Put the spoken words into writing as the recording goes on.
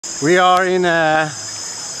We are in a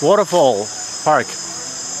waterfall park.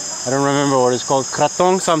 I don't remember what it's called.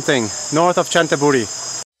 Krathing something, north of Chantaburi.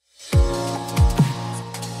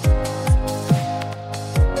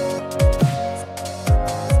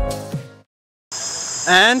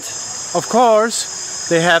 And of course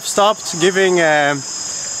they have stopped giving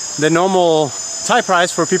the normal Thai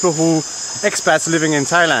price for people who expats living in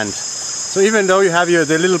Thailand. So even though you have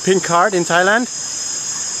the little pink card in Thailand,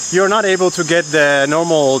 you're not able to get the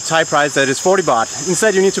normal Thai price that is 40 baht.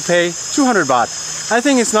 Instead you need to pay 200 baht. I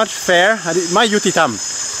think it's not fair. My yutitam.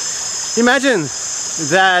 Imagine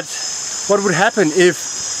that what would happen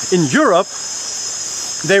if in Europe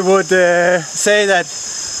they would say that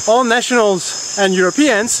all nationals and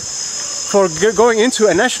Europeans for going into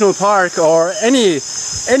a national park or any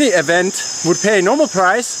event would pay normal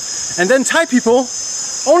price, and then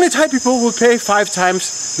only Thai people will pay 5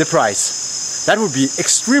 times the price. That would be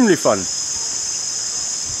extremely fun.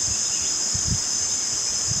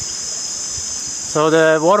 So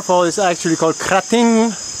the waterfall is actually called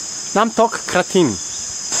Krathing, Namtok Krathing.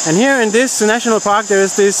 And here in this national park there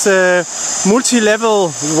is this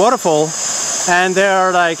multi-level waterfall, and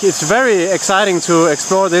it's very exciting to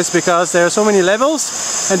explore this because there are so many levels,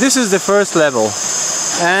 and this is the first level.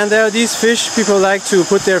 And there are these fish. People like to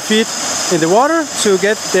put their feet in the water to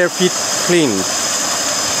get their feet clean.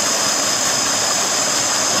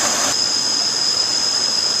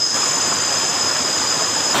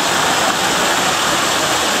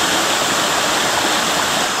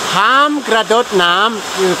 Ham gradot nam,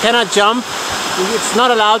 you cannot jump. It's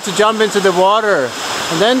not allowed to jump into the water.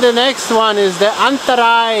 And then the next one is the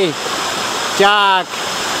antarai jak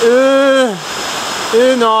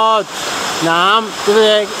not nam.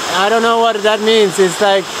 I don't know what that means. It's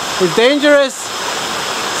like it's dangerous.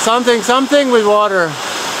 Something with water.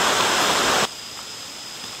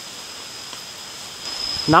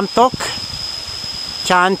 Namtok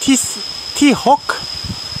Chantaburi Thailand.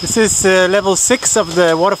 This is level 6 of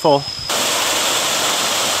the waterfall.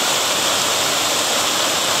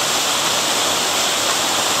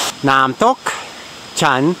 Namtok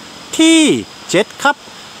Chantaburi Thailand.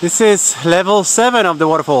 This is level 7 of the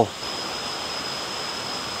waterfall.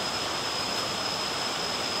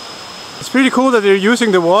 It's pretty cool that they're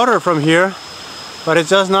using the water from here, but it's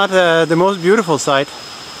just not the most beautiful sight.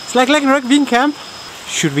 It's like rugby camp.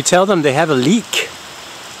 Should we tell them they have a leak?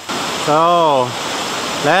 So,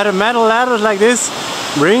 metal ladders like this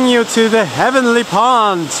bring you to the heavenly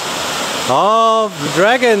pond of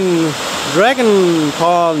dragon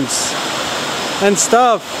ponds and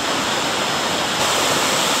stuff.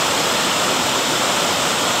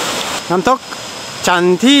 Namtok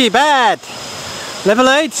Chanti Bad, level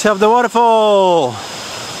 8 of the waterfall.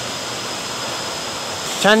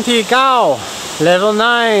 Chanti Gao, level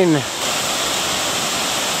 9.